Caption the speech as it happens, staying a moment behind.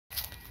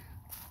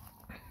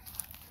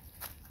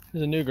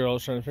There's a new girl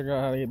trying to figure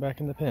out how to get back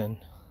in the pen.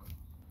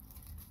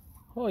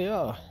 Oh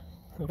yeah,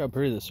 look how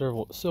pretty the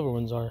silver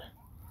ones are.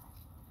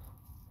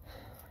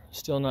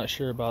 Still not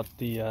sure about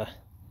the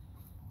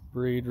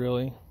breed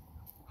really.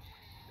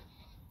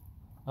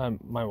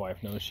 My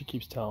wife knows. She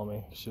keeps telling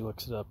me. She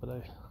looks it up,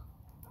 but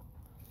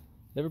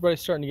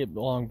everybody's starting to get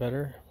along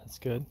better. That's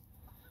good.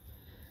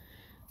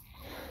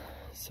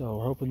 So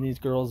we're hoping these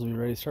girls will be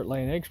ready to start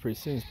laying eggs pretty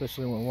soon,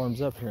 especially when it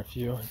warms up here in a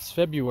few. It's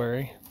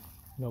February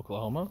in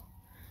Oklahoma.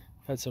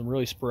 We've had some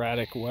really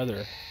sporadic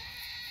weather.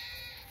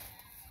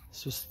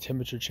 It's just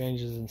temperature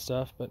changes and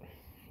stuff, but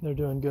they're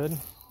doing good.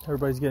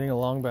 Everybody's getting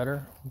along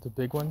better with the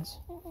big ones.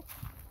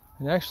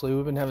 And actually,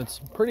 we've been having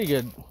some pretty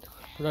good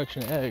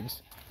production of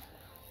eggs.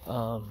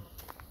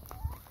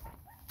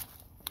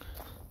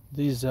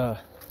 The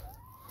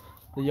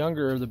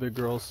younger of the big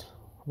girls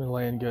have been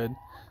laying good.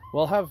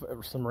 We'll have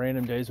some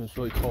random days when it's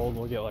really cold and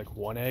we'll get like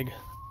one egg.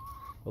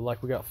 But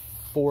like we got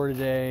 4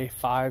 today,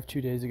 5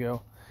 2 days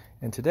ago.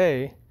 And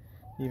today,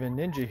 even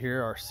Ninja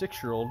here, our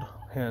 6-year-old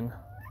hen,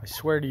 I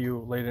swear to you,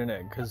 laid an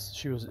egg because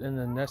she was in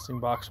the nesting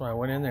box when I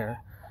went in there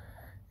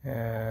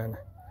and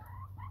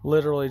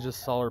literally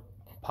just saw her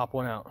pop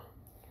one out.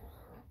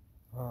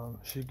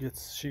 She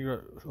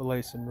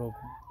lays some real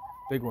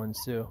big ones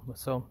too.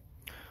 So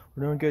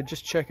we're doing good.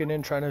 Just checking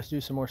in, trying to do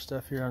some more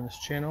stuff here on this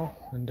channel.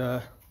 And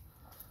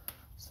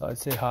so I'd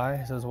say hi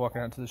as I was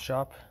walking out to the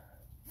shop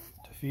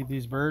to feed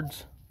these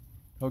birds.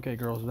 Okay,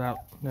 girls, without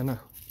no.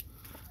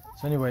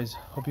 So anyways,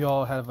 hope you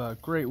all have a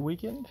great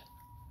weekend,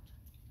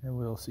 and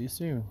we'll see you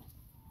soon.